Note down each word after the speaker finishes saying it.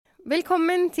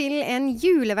Velkommen til en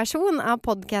juleversjon av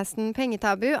podcasten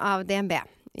Pengetabu av DNB.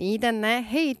 I denne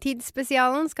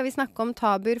høytidsspesialen skal vi snakke om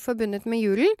tabuer forbundet med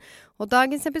julen, og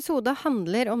dagens episode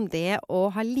handler om det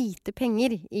å ha lite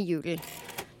penger i julen.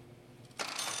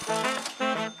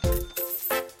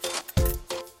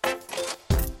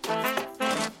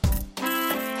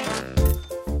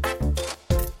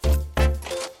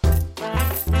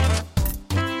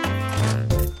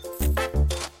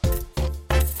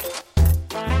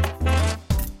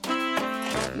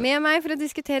 Med meg for å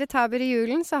diskutere tabuer i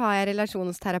julen, så har jeg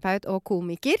relasjonsterapeut og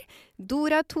komiker,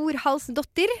 Dora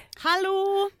Thorhalsdottir.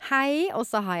 Hallo! Hei, og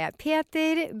så har jeg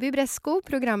Peter Bubresko,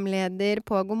 programleder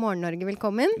på God morgen Norge.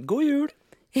 Velkommen. God jul!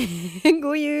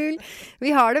 God jul!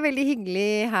 Vi har det veldig hyggelig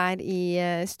her i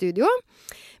studio.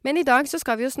 Men i dag så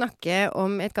skal vi jo snakke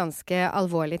om et ganske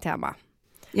alvorlig tema.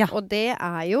 Ja. Og det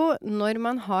er jo når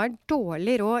man har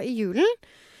dårlig råd i julen,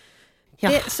 Ja.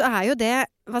 så er jo det,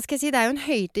 hva skal jeg si, det er jo en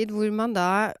høytid hvor man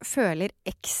da føler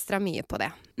ekstra mye på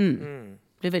det.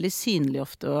 Det blir veldig synlig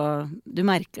ofte, og du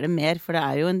merker det mer, for det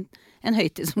er jo en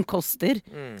høytid som koster.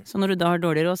 Så når du da har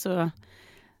dårlig råd,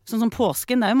 sånn som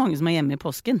påsken, det er jo mange som er hjemme i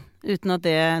påsken, uten at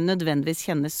det nødvendigvis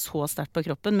kjennes så sterkt på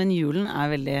kroppen, men julen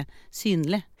er veldig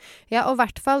synlig. Ja, og i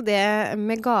hvert fall det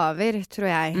med gaver, tror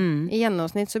jeg. I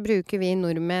gjennomsnitt så bruker vi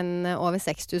nordmenn over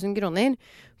 6.000 kroner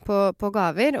på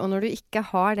gaver, og når du ikke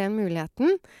har den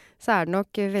muligheten, så er det nok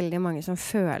veldig mange som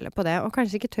føler på det, og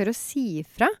kanskje ikke tør å si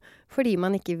ifra, fordi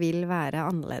man ikke vil være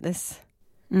annerledes.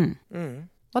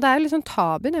 Og det er jo liksom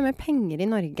tabu det med penger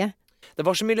i Norge. Det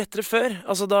var så mye lettere før.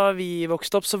 Altså, da vi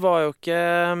vokste opp, så var jo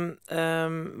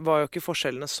ikke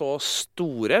forskjellene så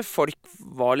store. Folk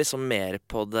var liksom mer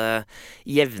på det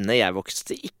jevne. Jeg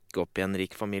vokste ikke opp i en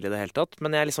rik familie i det hele tatt,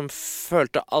 men jeg liksom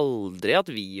følte aldri at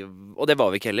vi, og det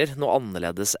var vi ikke heller, noe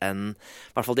annerledes enn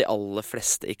i hvert fall de aller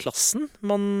fleste i klassen.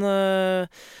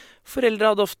 Foreldre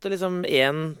hadde ofte liksom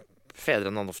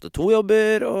fedrene hadde ofte 2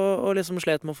 jobber, og liksom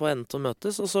slet med å få endene til å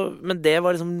møtes. Men det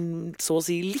var liksom så å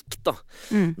si likt, da.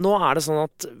 Nå er det sånn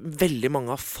at veldig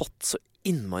mange har fått så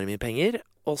innmari mye penger,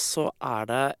 og så er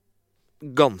det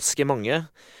ganske mange,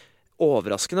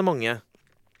 overraskende mange,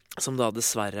 som da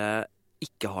dessverre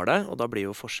ikke har det, og da blir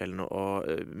jo forskjellene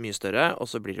mye større, og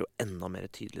så blir det jo enda mer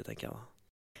tydelig, tenker jeg da.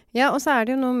 Ja, og så er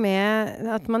det jo noe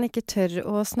med at man ikke tør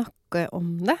å snakke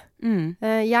om det.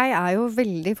 Jeg er jo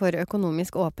veldig for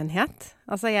økonomisk åpenhet.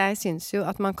 Altså, jeg synes jo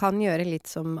at man kan gjøre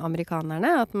litt som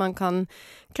amerikanerne, at man kan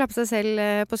klappe seg selv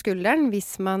på skulderen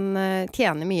hvis man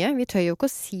tjener mye. Vi tør jo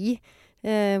ikke å si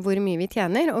hvor mye vi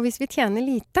tjener, og hvis vi tjener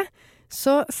lite,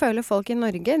 så føler folk i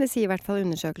Norge, det sier i hvert fall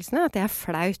undersøkelsene, at det er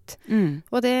flaut.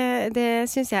 Og det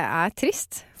synes jeg er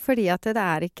trist. Fordi at det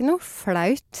er ikke noe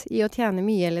flaut i å tjene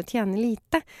mye eller tjene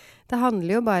lite. Det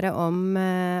handler jo bare om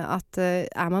at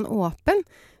er man åpen,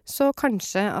 så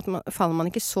kanskje faller man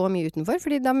ikke så mye utenfor,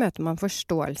 fordi da møter man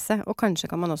forståelse, og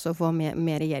kanskje kan man også få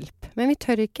mer hjelp. Men vi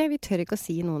tør ikke å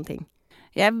si noen ting.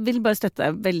 Jeg vil bare støtte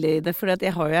deg veldig i det, for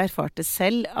jeg har jo erfart det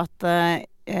selv, at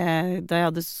da jeg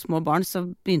hadde små barn, så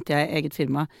begynte jeg eget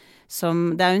firma.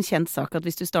 Det er jo en kjent sak at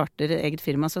hvis du starter eget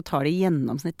firma, så tar det i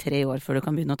gjennomsnitt 3 år før du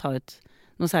kan begynne å ta ut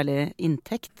noe særlig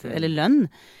inntekt eller lønn.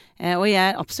 Og jeg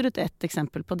er absolutt et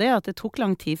eksempel på det, at det tok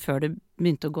lang tid før det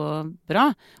begynte å gå bra.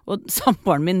 Og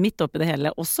samboeren min midt oppi det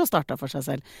hele også startet for seg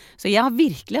selv. Så jeg har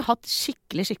virkelig hatt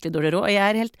skikkelig dårlig råd, og jeg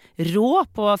er helt rå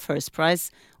på First Price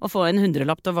å få en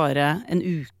 100-lapp til å vare en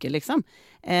uke, liksom.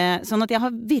 Sånn at jeg har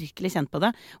virkelig kjent på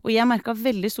det. Og jeg merket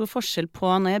veldig stor forskjell på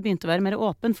når jeg begynte å være mer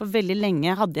åpen, for veldig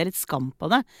lenge hadde jeg litt skam på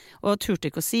det, og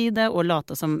turte ikke å si det, og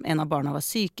late som en av barna var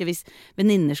syke hvis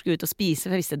venninner skulle ut og spise,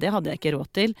 for jeg visste det hadde jeg ikke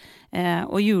råd til.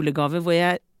 Og julegaver hvor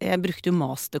jeg brukte jo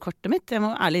masterkortet mitt. Jeg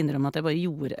må ærlig innrømme at jeg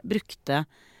bare brukte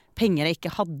penger jeg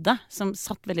ikke hadde, som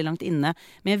satt veldig langt inne,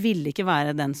 men jeg ville ikke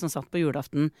være den som satt på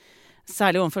julaften,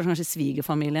 særlig overfor kanskje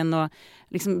svigerfamilien,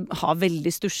 og liksom ha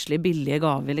veldig stusslige, billige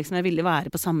gaver. Liksom. Jeg ville være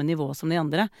på samme nivå som de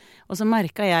andre. Og så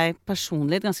merket jeg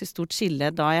personlig et ganske stort skille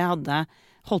da jeg hadde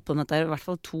holdt på med dette i hvert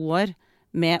fall 2 år,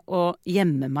 med å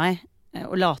gjemme meg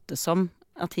og late som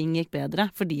at ting gikk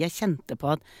bedre, fordi jeg kjente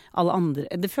på at alle andre,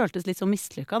 det føltes litt så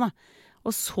mislykket da.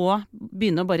 Og så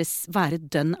begynne å bare være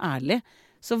dønn ærlig.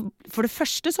 Så for det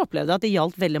første så opplevde jeg at det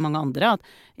gjaldt veldig mange andre, at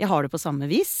jeg har det på samme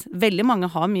vis. Veldig mange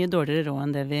har mye dårligere råd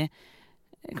enn det vi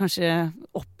kanskje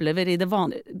opplever i det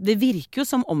vanlige. Det virker jo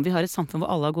som om vi har et samfunn hvor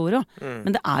alle har god råd,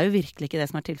 men det er jo virkelig ikke det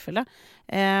som er tilfellet.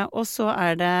 Og så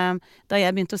er det, da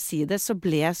jeg begynte å si det, så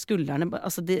ble skuldrene,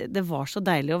 altså det var så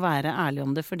deilig å være ærlig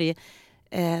om det, fordi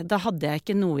da hadde jeg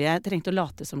ikke noe jeg trengte å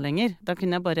late som lenger. Da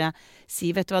kunne jeg bare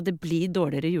si, vet du hva, det blir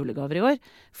dårligere julegaver i år,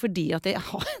 fordi at det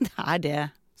er det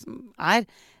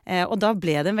Og da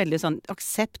ble det en veldig sånn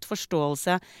aksept,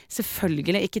 forståelse.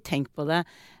 Selvfølgelig, ikke tenk på det.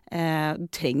 Du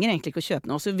trenger egentlig ikke å kjøpe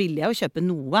noe. Så ville jeg jo kjøpe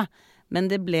noe. Men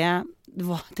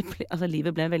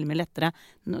livet ble veldig mye lettere.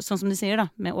 Sånn som du sier da,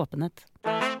 med åpenhet.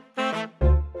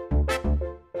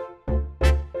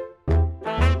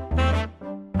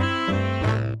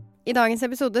 I dagens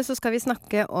episode så skal vi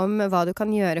snakke om hva du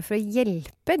kan gjøre for å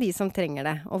hjelpe de som trenger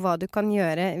det, og hva du kan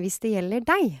gjøre hvis det gjelder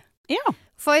deg. Ja.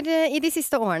 For i de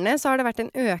siste årene så har det vært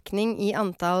en økning i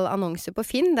antall annonser på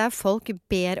Finn der folk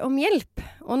ber om hjelp.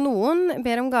 Og noen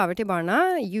ber om gaver til barna,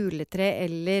 juletre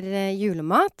eller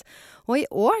julemat. Og i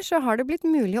år så har det blitt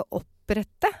mulig å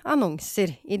opprette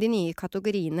annonser i de nye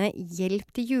kategoriene hjelp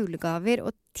til julegaver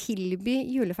og tilby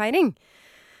julefeiring.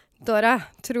 Dora,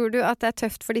 tror du at det er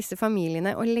tøft for disse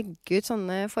familiene å legge ut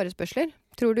sånne forespørsler?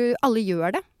 Tror du alle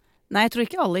gjør det? Nei, jeg tror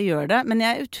ikke alle gjør det, men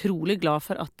jeg er utrolig glad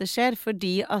for at det skjer,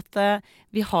 fordi at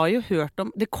vi har jo hørt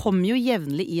om, det kommer jo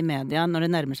jevnlig i media når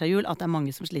det nærmer seg jul, at det er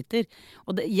mange som sliter.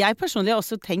 Og jeg personlig har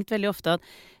også tenkt veldig ofte at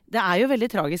det er jo veldig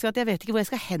tragisk at jeg vet ikke hvor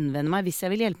jeg skal henvende meg hvis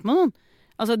jeg vil hjelpe med noen.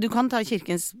 Altså, du kan ta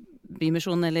Kirkens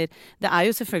Bymisjon, eller det er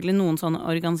jo selvfølgelig noen sånne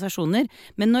organisasjoner,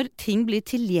 men når ting blir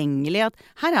tilgjengelig, at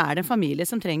her er det en familie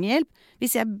som trenger hjelp,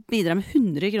 hvis jeg bidrar med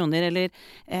 100 kroner, eller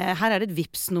her er det et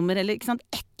Vipps-nummer, eller ikke sant,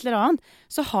 et eller annet,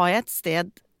 så har jeg et sted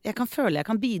jeg kan føle jeg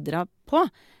kan bidra på,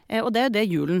 og det er jo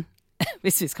det julen,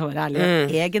 hvis vi skal være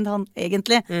ærlige,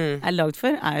 egentlig er lagd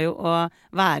for, er jo å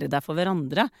være der for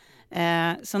hverandre.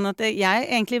 Sånn at jeg er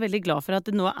egentlig veldig glad for at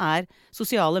det nå er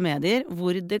sosiale medier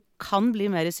hvor det kan bli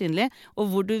mer synlig,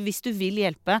 og hvor hvis du vil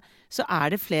hjelpe, så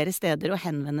er det flere steder å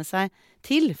henvende seg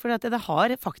til, for at det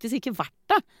har faktisk ikke vært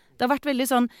det. Det har vært veldig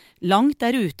sånn langt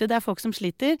der ute, det er folk som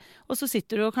sliter, og så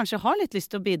sitter du og kanskje har litt lyst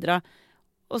til å bidra,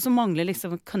 og så mangler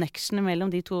liksom connectionen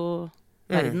mellom de to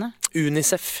verdenene.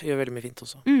 UNICEF gjør veldig mye fint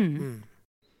også.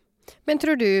 Men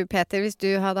tror du, Peter, hvis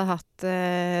du hadde hatt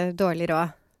dårlig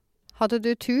råd, hadde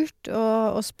du turt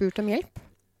og spurt om hjelp?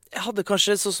 Jeg hadde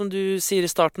kanskje, sånn som du sier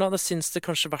i starten, hadde syntes det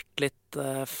kanskje vært litt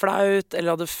flaut,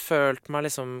 eller hadde følt meg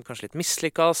liksom kanskje litt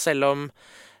mislykka, selv om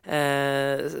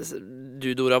du,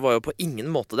 Dora, var jo på ingen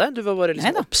måte det. Du var bare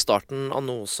liksom oppstarten av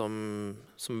noe som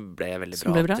ble veldig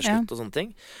bra til slutt, og sånne ting.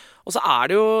 Og så er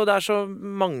det er så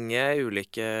mange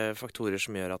ulike faktorer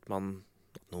som gjør at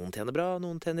noen tjener bra,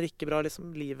 noen tjener ikke bra, liksom.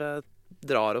 Livet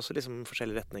drar også liksom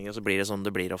forskjellige retninger, og så blir det sånn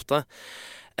det blir ofte.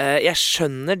 Jeg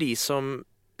skjønner de som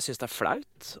synes det er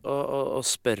flaut å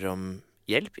spørre om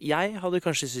hjelp. Jeg hadde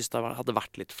kanskje syntes det hadde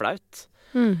vært litt flaut.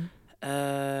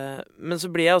 Men så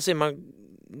blir jeg også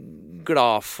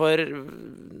glad for,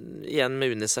 igjen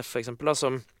med UNICEF for eksempel, da,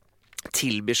 som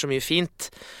tilbyr så mye fint.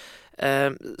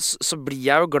 Så blir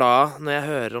jeg jo glad når jeg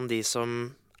hører om de som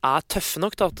er tøffe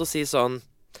nok da, til å si sånn,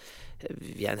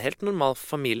 vi er en helt normal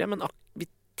familie, men vi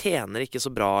tjener ikke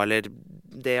så bra, eller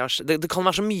det kan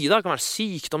være så mye da, det kan være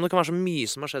sykdom, det kan være så mye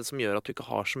som har skjedd som gjør at du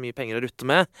ikke har så mye penger å rutte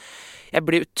med. Jeg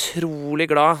blir utrolig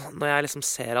glad når jeg liksom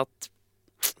ser at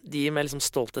de med liksom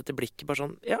stolthet i blikket bare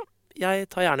sånn, ja, jeg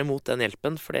tar gjerne imot den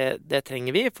hjelpen, for det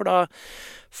trenger vi, for da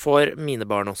får mine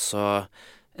barn også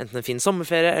enten en fin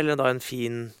sommerferie, eller da en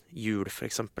fin jul, for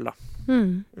eksempel da.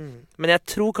 Men jeg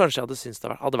tror kanskje jeg hadde syntes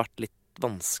det hadde vært litt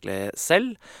vanskelig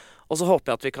selv, og så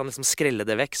håper jeg at vi kan liksom skrelle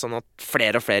det vekk, sånn at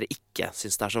flere og flere ikke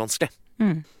synes det er så vanskelig.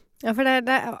 Ja, for det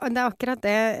er akkurat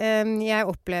det. Jeg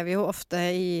opplever jo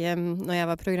ofte når jeg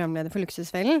var programleder for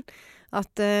Luksusfellen,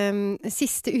 at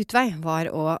siste utvei var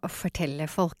å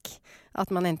fortelle folk at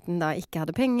man enten da ikke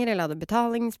hadde penger, eller hadde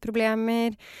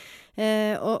betalingsproblemer.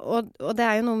 Og det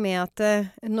er jo noe med at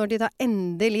når de da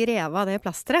endelig rev av det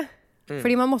plasteret,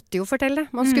 fordi man måtte jo fortelle.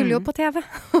 Man skulle jo på TV.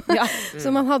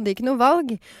 Så man hadde ikke noe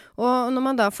valg. Og når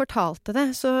man da fortalte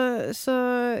det, så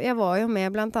jeg var jo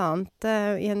med blant annet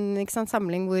i en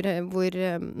samling hvor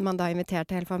man da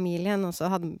inviterte hele familien, og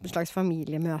så hadde en slags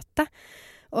familiemøte.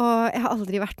 Og jeg har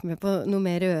aldri vært med på noe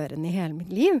mer rørende i hele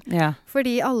mitt liv.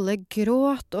 Fordi alle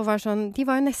gråt og var sånn, de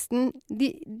var jo nesten...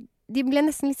 De ble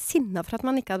nesten litt sinna for at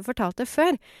man ikke hadde fortalt det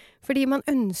før. Fordi man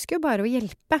ønsker jo bare å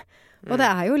hjelpe. Og det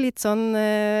er jo litt sånn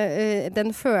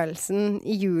den følelsen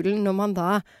i julen når man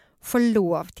da får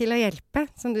lov til å hjelpe,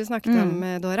 som du snakket om,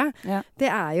 Dora. Det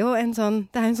er jo en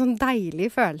sånn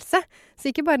deilig følelse. Så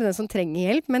ikke bare den som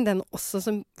trenger hjelp, men den også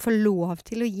som får lov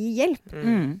til å gi hjelp.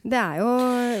 Det er jo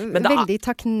veldig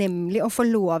takknemlig å få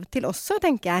lov til også,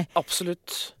 tenker jeg.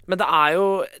 Absolutt. Men det er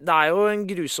jo en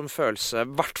grusom følelse, i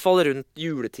hvert fall rundt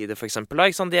juletider for eksempel, da,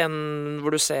 ikke sant? Igjen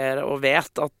hvor du ser og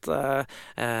vet at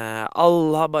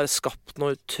alle har bare skapt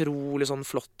noe utrolig sånn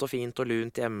flott og fint og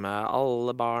lunt hjemme.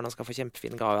 Alle barna skal få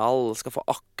kjempefine gaver, alle skal få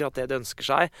akkurat det de ønsker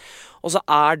seg. Og så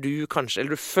er du kanskje,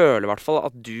 eller du føler i hvert fall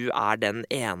at du er den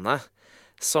ene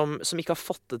som ikke har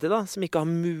fått det til, da. Som ikke har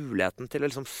muligheten til å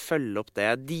liksom følge opp det.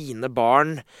 Dine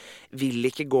barn vil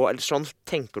ikke gå, eller sånn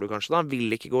tenker du kanskje da,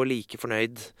 vil ikke gå like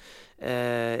fornøyd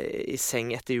i seng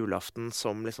etter julaften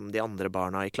som liksom de andre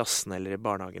barna i klassen eller i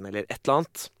barnehagen eller et eller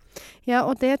annet. Ja,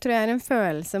 og det tror jeg en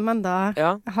følelse man da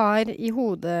har i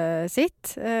hodet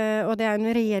sitt, og det en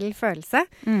reell følelse.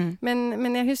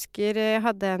 Men jeg husker jeg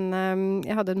hadde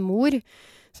en mor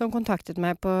som kontaktet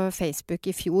meg på Facebook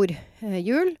i fjor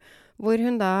jul, hvor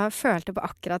hun da følte på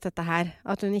akkurat dette her,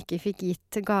 at hun ikke fikk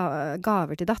gitt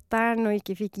gaver til datteren, og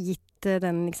ikke fikk gitt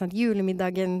den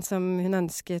julemiddagen som hun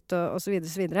ønsket, og så videre,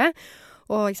 så videre.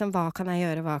 Og liksom, hva kan jeg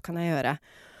gjøre?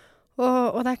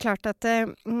 Og det klart at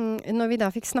når vi da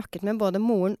fikk snakket med både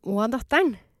moren og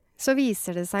datteren, så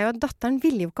viser det seg jo at datteren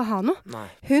ville jo ikke ha noe. Nei.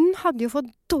 Hun hadde jo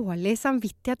fått dårlig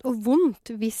samvittighet og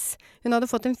vondt hvis hun hadde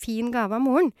fått en fin gave av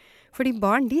moren. Fordi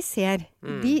barn, de ser.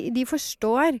 De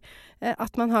forstår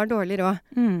at man har dårlig råd.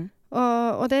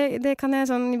 Og det kan jeg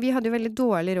sånn, vi hadde jo veldig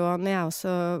dårlig råd når jeg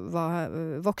også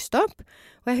vokste opp.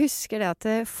 Og jeg husker det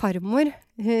at farmor,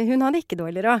 hun hadde ikke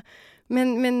dårlig råd.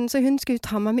 Men så hun skulle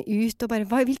ta meg med ut og bare,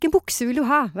 hvilken bukse vil du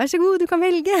ha? Vær så god, du kan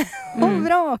velge. Og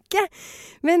vrake.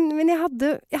 Men jeg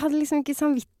hadde liksom ikke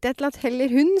samvittighet til at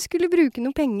heller hun skulle bruke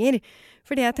noe penger.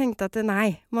 Fordi jeg tenkte at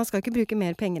nei, man skal ikke bruke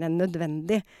mer penger enn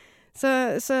nødvendig.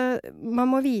 Så man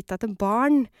må vite at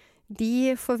barn,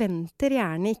 de forventer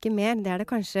gjerne ikke mer. Det det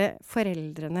kanskje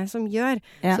foreldrene som gjør.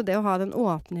 Ja. Så det å ha den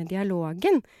åpne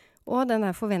dialogen og den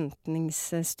der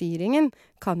forventningsstyringen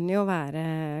kan jo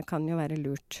være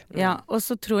lurt. Ja, og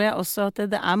så tror jeg også at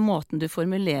det måten du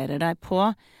formulerer deg på,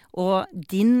 og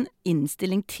din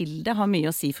innstilling til det har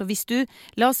mye å si. For hvis du,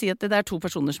 la oss si at det 2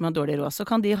 personer som har dårlig råd, så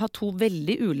kan de ha 2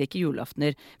 veldig ulike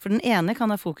julaftener. For den ene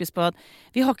kan ha fokus på at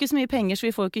vi har ikke så mye penger, så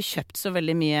vi får ikke kjøpt så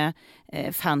veldig mye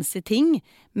fancy ting.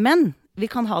 Men vi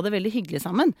kan ha det veldig hyggelig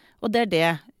sammen, og det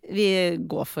det vi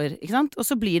går for, ikke sant? Og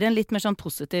så blir det en litt mer sånn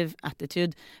positiv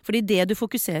attitude. Fordi det du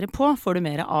fokuserer på, får du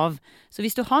mer av. Så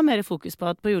hvis du har mer fokus på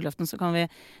at på julaften så kan vi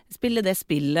spille det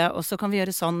spillet, og så kan vi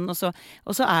gjøre sånn, og så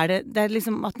det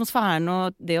liksom atmosfæren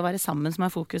og det å være sammen som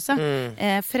fokuset.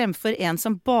 Fremfor en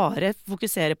som bare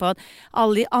fokuserer på at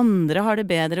alle de andre har det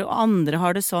bedre, og andre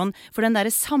har det sånn. For den der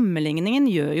sammenligningen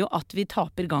gjør jo at vi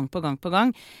taper gang på gang på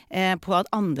gang på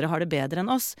at andre har det bedre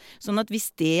enn oss. Sånn at hvis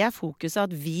det fokuset,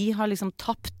 at vi har liksom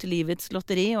tapt livets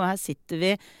lotteri, og her sitter vi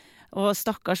og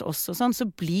stakkars oss og sånn, så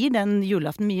blir den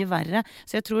julaften mye verre.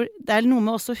 Så jeg tror det noe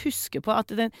med også å huske på at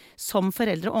som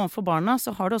foreldre overfor barna,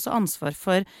 så har du også ansvar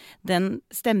for den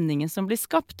stemningen som blir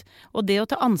skapt. Og det å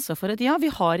ta ansvar for at ja,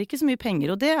 vi har ikke så mye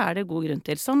penger, og det det god grunn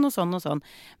til. Sånn og sånn og sånn.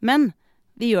 Men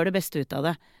vi gjør det beste ut av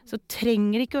det. Så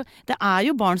trenger ikke det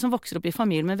jo barn som vokser opp i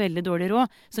familier med veldig dårlig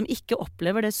råd, som ikke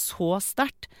opplever det så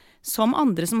sterkt som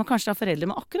andre som kanskje har foreldre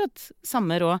med akkurat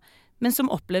samme råd, men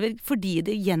som opplever, fordi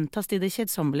det gjentas til det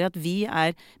kjedsommelige, at vi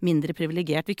mindre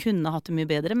privilegert. Vi kunne hatt det mye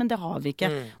bedre, men det har vi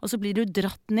ikke. Og så blir du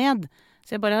dratt ned.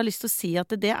 Så jeg bare har lyst til å si at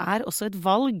det også et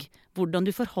valg, hvordan du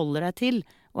forholder deg til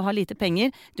å ha lite penger.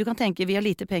 Du kan tenke, vi har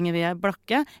lite penger, vi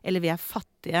blakke, eller vi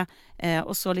fattige,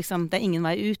 og så liksom, det ingen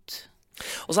vei ut.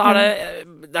 Og så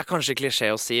det kanskje klisjé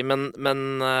å si, men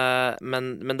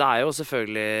det jo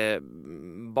selvfølgelig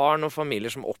barn og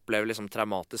familier som opplever liksom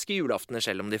traumatiske julaftener,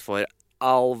 selv om de får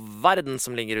all verden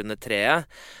som ligger under treet.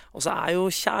 Og så jo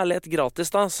kjærlighet gratis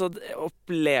da, så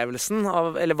opplevelsen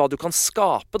av, eller hva du kan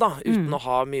skape da, uten å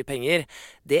ha mye penger,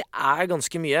 det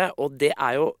ganske mye, og det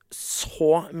jo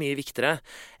så mye viktigere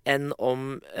enn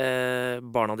om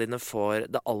barna dine får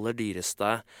det aller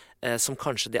dyreste som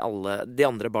kanskje de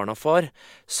andre barna får.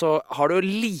 Så har du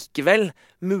likevel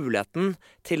muligheten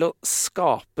til å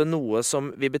skape noe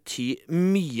som vil bety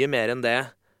mye mer enn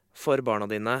det for barna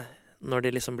dine når de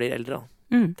liksom blir eldre,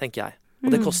 tenker jeg.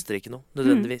 Og det koster ikke noe,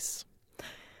 nødvendigvis.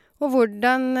 Og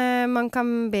hvordan man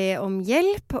kan be om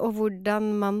hjelp, og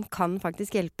hvordan man kan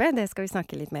faktisk hjelpe, det skal vi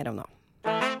snakke litt mer om nå.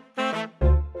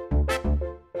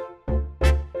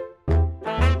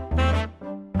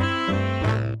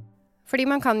 Fordi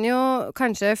man kan jo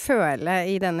kanskje føle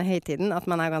i denne høytiden at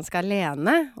man ganske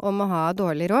alene om å ha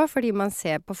dårlig råd, fordi man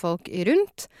ser på folk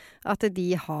rundt at de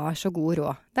har så god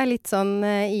råd. Det litt sånn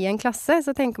i en klasse,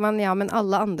 så tenker man ja, men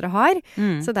alle andre har,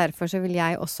 så derfor så vil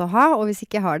jeg også ha, og hvis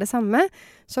ikke jeg har det samme,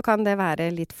 så kan det være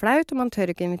litt flaut, og man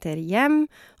tør ikke invitere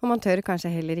hjem, og man tør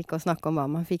kanskje heller ikke å snakke om hva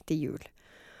man fikk til jul.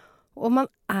 Og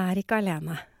man ikke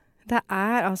alene. Det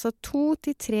altså 2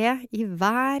 til 3 i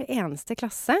hver eneste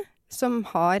klasse, som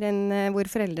hvor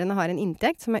foreldrene har en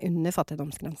inntekt som under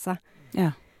fattigdomsgrensa. Ja.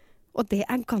 Og det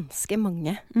ganske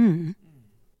mange.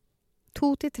 2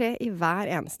 til 3 i hver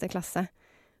eneste klasse.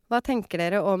 Hva tenker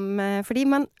dere om, fordi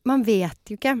man vet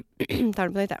jo ikke,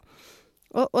 tar det på nytt,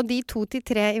 Og de 2 til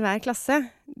 3 i hver klasse,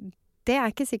 det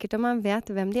ikke sikkert om man vet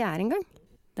hvem de engang.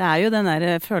 Det jo den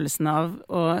der følelsen av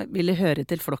å ville høre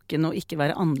til flokken og ikke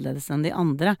være annerledes enn de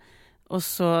andre.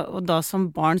 Og da som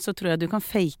barn så tror jeg du kan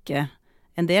fake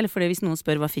en del, for hvis noen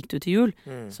spør hva fikk du til jul,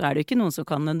 så det jo ikke noen som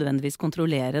kan nødvendigvis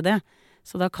kontrollere det.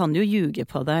 Så da kan du jo ljuge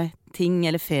på deg ting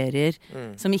eller ferier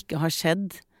som ikke har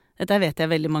skjedd. Dette vet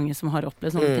jeg veldig mange som har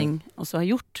opplevd sånne ting også har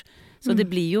gjort. Så det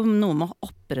blir jo noe med å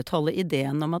opprettholde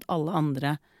ideen om at alle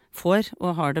andre får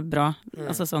og har det bra,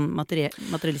 altså sånn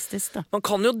materialistisk da. Man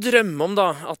kan jo drømme om da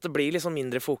at det blir liksom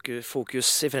mindre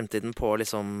fokus i fremtiden på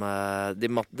liksom de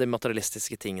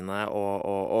materialistiske tingene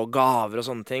og gaver og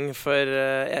sånne ting, for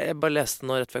jeg bare leste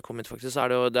nå rett før jeg kom hit faktisk, så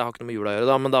det jo, det har ikke noe med jula å gjøre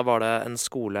da, men da var det en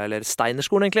skole, eller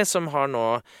Steinerskolen egentlig, som har nå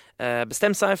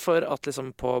bestemt seg for at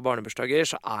liksom på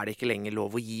barnebursdager så det ikke lenger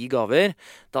lov å gi gaver.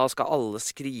 Da skal alle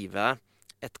skrive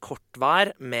et kort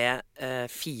hver med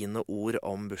fine ord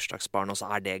om bursdagsbarn, og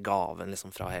så det gaven liksom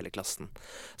fra hele klassen.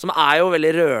 Som jo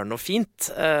veldig rørende og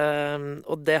fint.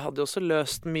 Og det hadde jo også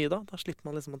løst mye da. Da slipper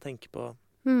man liksom å tenke på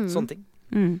sånne ting.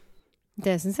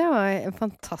 Det synes jeg var en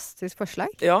fantastisk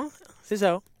forslag. Ja, synes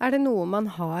jeg også. Det noe man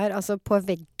har altså på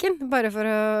veggen, bare for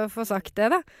å få sagt det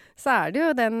da, så det jo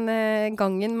den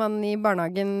gangen man i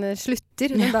barnehagen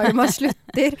slutter, den dagen man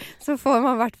slutter, så får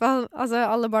man I hvert fall, altså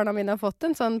alle barna mine har fått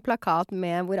en sånn plakat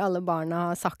med hvor alle barna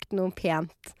har sagt noe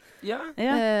pent. Ja, og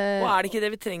det ikke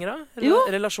det vi trenger da? Jo.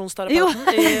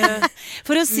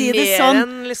 For å si det Mer sånn.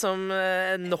 enn liksom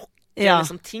nok.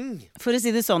 Liksom ting. For å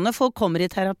si det sånn, når folk kommer I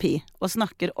terapi og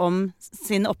snakker om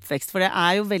sin oppvekst, for det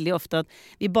jo veldig ofte at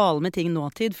vi baler med ting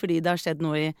nåtid, fordi det har skjedd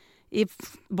noe I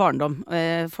barndom,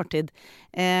 fortid.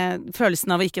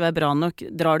 Følelsen av å ikke være bra nok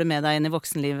drar du med deg inn I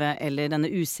voksenlivet, eller denne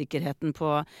usikkerheten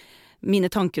på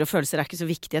mine tanker og følelser ikke så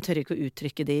viktige, jeg tør ikke å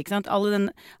uttrykke de, ikke sant?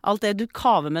 Alt det du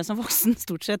kaver med som voksen,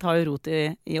 stort sett har jo rot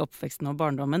I oppveksten og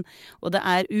barndommen, og det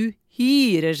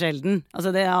uhyre sjelden,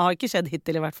 altså det har ikke skjedd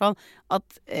hittil I hvert fall,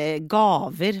 at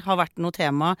gaver har vært noe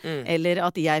tema, eller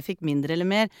at jeg fikk mindre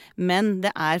eller mer, men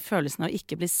det følelsen av å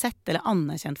ikke bli sett eller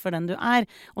anerkjent for den du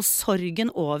og sorgen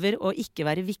over å ikke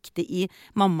være viktig I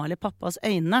mamma eller pappas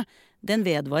øyne, den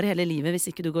vedvarer hele livet hvis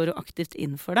ikke du går aktivt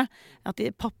inn for det. At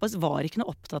pappas var ikke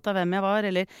noe opptatt av hvem jeg var,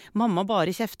 eller mamma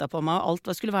bare kjefta på meg, og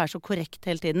alt skulle være så korrekt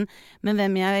hele tiden. Men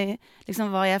hvem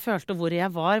liksom hva jeg følte og hvor jeg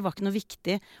var ikke noe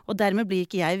viktig, og dermed blir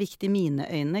ikke jeg viktig I mine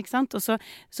øyne, ikke sant? Og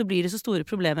så blir det så store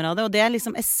problemer av det, og det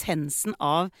liksom essensen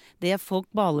av det folk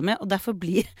baler med, og derfor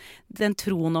blir den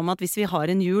troen om at hvis vi har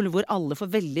en jul hvor alle får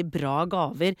veldig bra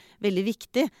gaver, veldig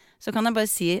viktig, så kan jeg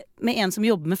bare si, med en som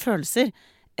jobber med følelser,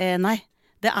 nei,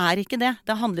 det ikke det.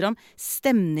 Det handler om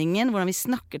stemningen, hvordan vi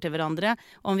snakker til hverandre,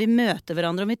 om vi møter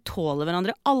hverandre, om vi tåler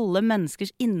hverandre. Alle menneskers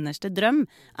innerste drøm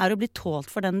å bli tålt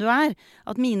for den du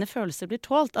At mine følelser blir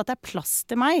tålt, at det plass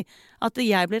til meg. At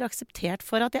jeg blir akseptert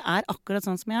for at jeg akkurat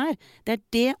sånn som jeg Det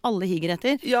det alle higer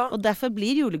etter. Ja. Og derfor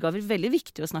blir julegaver veldig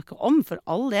viktig å snakke om, for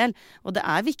all del. Og det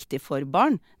viktig for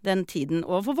barn, den tiden,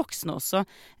 og for voksne også.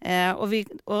 Og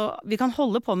vi kan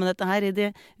holde på med dette her I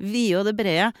det vide og det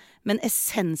brede, men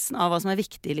essensen av hva som viktig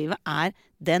I livet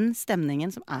den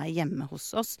stemningen som hjemme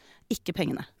hos oss, ikke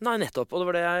pengene. Nei, nettopp. Og det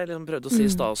var det jeg liksom prøvde å si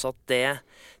I stad også, at det,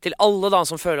 til alle da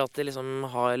som føler at de liksom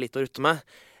har litt å rutte med,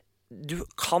 du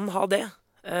kan ha det.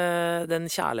 Den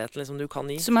kjærligheten liksom du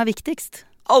kan gi. Som viktigst.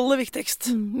 Aller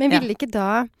viktigst. Men vil ikke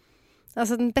da,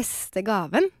 altså den beste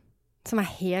gaven, som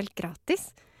helt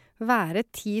gratis, være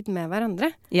tid med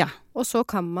hverandre? Ja. Og så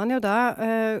kan man jo da,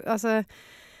 altså,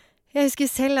 jeg husker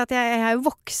selv at jeg jo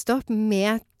vokst opp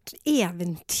med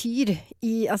eventyr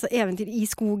I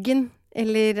skogen,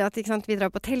 eller at ikke sant, vi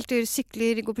drar på telttur,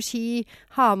 sykler, går på ski,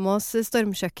 har med oss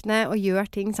stormkjøkkenet og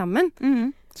gjør ting sammen.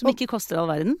 Som ikke koster all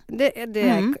verden.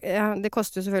 Det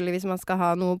koster jo selvfølgelig hvis man skal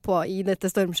ha noe på I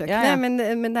dette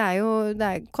stormkjøkkenet, men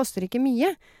det koster ikke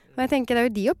mye. Og jeg tenker det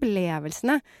jo de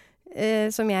opplevelsene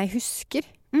som jeg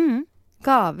husker.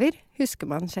 Gaver husker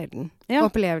man sjelden.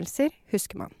 Opplevelser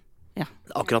husker man. Ja,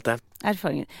 akkurat det.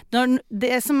 Erfaringer.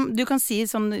 Det som du kan si,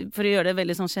 sånn, for å gjøre det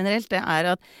veldig sånn generelt, det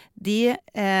at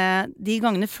de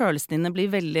gangene følelsene dine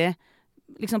blir veldig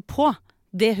liksom på,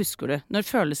 det husker du, når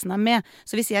følelsen med.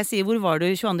 Så hvis jeg sier, hvor var du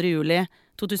 22. juli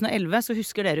 2011, så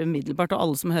husker dere umiddelbart, og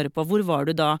alle som hører på, hvor var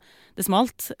du da det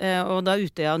smalt, og da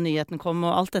Utøya-nyheten kom,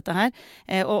 og alt dette her,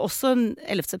 og også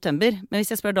 11. september. Men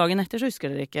hvis jeg spør dagen etter, så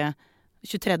husker dere ikke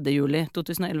 23. juli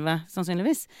 2011,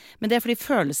 sannsynligvis. Men det fordi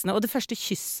følelsene, og det første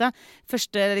kysset,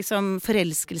 første liksom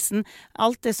forelskelsen,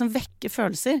 alt det som vekker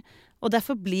følelser, og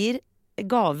derfor blir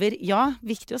gaver, ja,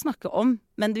 viktig å snakke om,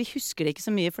 men vi husker det ikke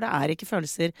så mye, for det ikke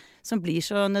følelser som blir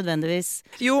så nødvendigvis.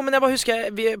 Jo, men jeg bare husker,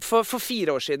 for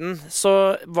 4 år siden,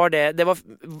 så var det var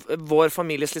vår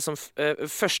families liksom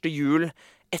første jul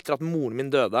etter at moren min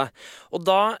døde. Og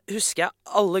da husker jeg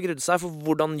alle grudde seg for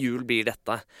hvordan jul blir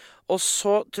dette. Og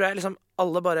så tror jeg liksom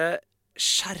alle bare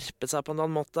skjerpet seg på en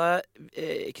annen måte.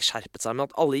 Ikke skjerpet seg, men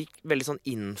at alle gikk veldig sånn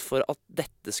inn for at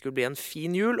dette skulle bli en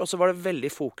fin jul. Og så var det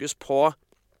veldig fokus på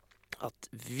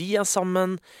at vi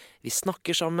sammen, vi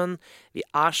snakker sammen, vi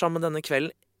sammen denne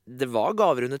kvelden. Det var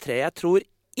gaver under treet. Jeg tror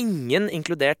ingen,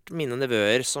 inkludert mine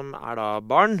nevøer som da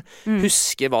barn,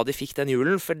 husker hva de fikk den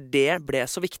julen, for det ble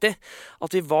så viktig.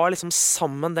 At vi var liksom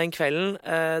sammen den kvelden.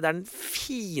 Det den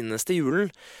fineste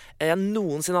julen jeg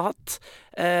noensinne har hatt.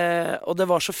 Og det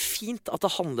var så fint at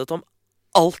det handlet om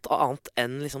alt annet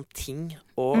enn liksom ting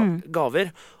og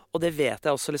gaver. Og det vet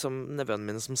jeg også liksom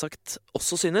nevøene mine, som sagt,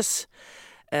 også synes.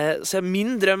 Så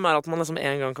min drøm at man liksom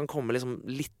en gang kan komme liksom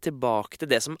litt tilbake til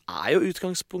det som jo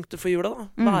utgangspunktet for jula da.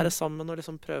 Være sammen og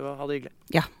liksom prøve å ha det hyggelig.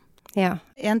 Ja.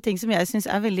 En ting som jeg synes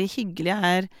veldig hyggelig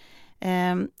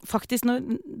faktisk når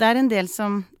det en del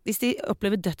som, hvis de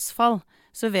opplever dødsfall,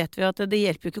 så vet vi at det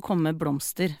hjelper jo ikke å komme med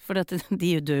blomster, for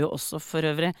de dør jo også for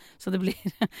øvrig, så det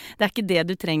ikke det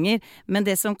du trenger, men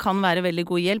det som kan være veldig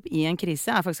god hjelp i en krise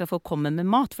faktisk at folk kommer med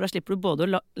mat, for da slipper du både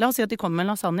la oss si at de kommer med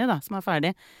en lasagne da, som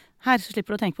ferdig. Her så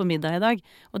slipper du å tenke på middag i dag.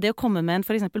 Og det å komme med en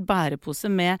for eksempel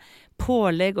bærepose med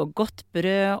pålegg og godt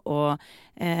brød og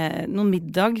noen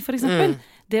middag for eksempel.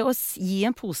 Det å gi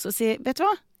en pose og si, vet du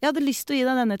hva? Jeg hadde lyst til å gi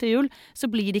deg denne til jul, så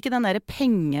blir det ikke den der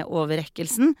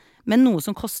pengeoverrekkelsen, men noe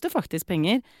som koster faktisk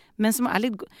penger, men som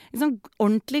litt liksom,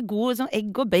 ordentlig god, sånn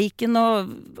egg og bacon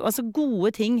og altså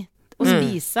gode ting å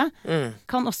spise,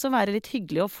 kan også være litt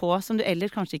hyggelig å få, som du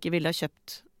ellers kanskje ikke ville ha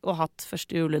kjøpt og hatt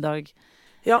første juledag.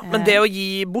 Ja, men det å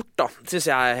gi bort da, synes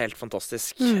jeg helt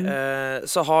fantastisk.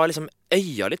 Så ha liksom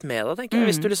øya litt med deg, tenker jeg.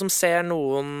 Hvis du liksom ser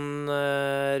noen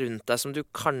rundt deg som du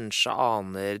kanskje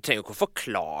aner, trenger ikke å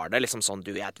forklare det, liksom sånn,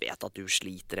 jeg vet at du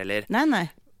sliter, eller... Nei.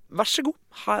 Vær så god,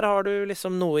 her har du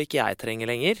liksom noe ikke jeg trenger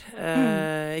lenger.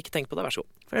 Ikke tenk på det, vær så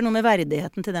god. For det noe med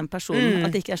verdigheten til den personen, at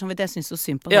det ikke sånn, jeg synes så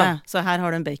synd på deg, så her har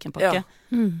du en baconpakke.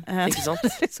 Ikke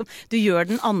sant? Du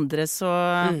gjør den andre så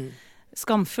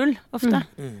skamfull, ofte.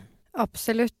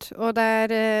 Absolutt, og det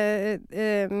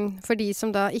for de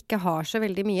som da ikke har så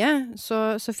veldig mye,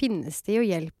 så finnes det jo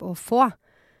hjelp å få.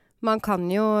 Man kan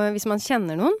jo, hvis man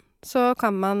kjenner noen, så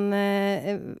kan man,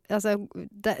 altså,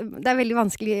 det veldig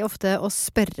vanskelig ofte å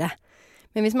spørre.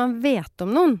 Men hvis man vet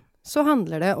om noen, så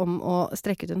handler det om å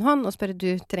strekke ut en hånd og spørre,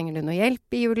 trenger du noe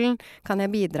hjelp i julen? Kan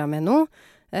jeg bidra med noe?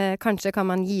 Kanskje kan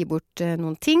man gi bort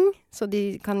noen ting, så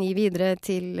de kan gi videre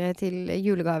til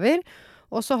julegaver.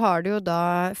 Og så har du jo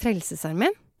da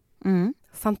Frelsesarmeen.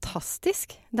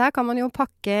 Fantastisk. Der kan man jo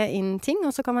pakke inn ting,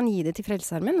 og så kan man gi det til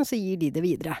Frelsesarmeen, og så gir de det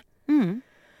videre.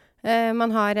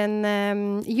 Man har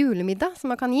en julemiddag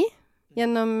som man kan gi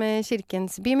gjennom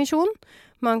Kirkens Bymisjon.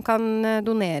 Man kan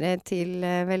donere til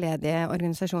veldedige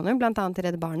organisasjoner, blant annet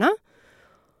Redd Barna.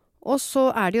 Og så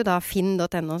det jo da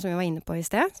finn.no, som vi var inne på i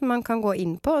sted, så man kan gå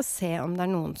inn på og se om det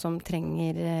noen som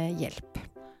trenger hjelp.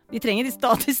 Vi trenger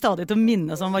stadig til å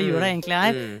minne oss om hva jula egentlig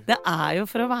Det jo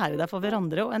for å være der for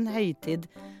hverandre, og en høytid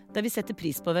der vi setter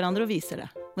pris på hverandre og viser det.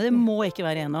 Men det må ikke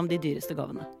være en av de dyreste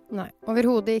gavene. Nei,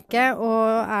 overhodet ikke.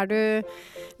 Og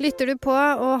lytter du på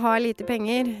og har lite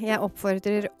penger, jeg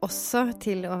oppfordrer også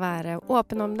til å være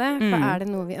åpen om det, for det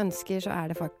noe vi ønsker, så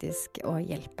det faktisk å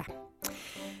hjelpe.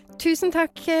 Tusen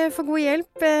takk for god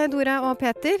hjelp, Dora og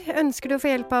Peter. Ønsker du å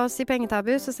få hjelp av oss i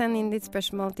Pengetabu, så send inn ditt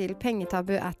spørsmål til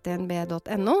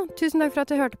pengetabu@dnb.no. Tusen takk for at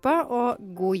du hørte på, og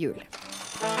god jul.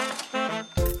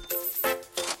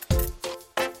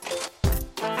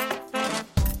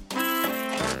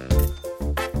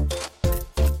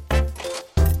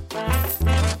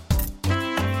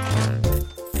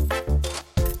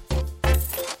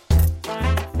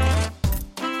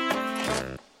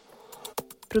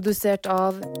 Produsert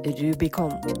av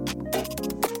Rubicon.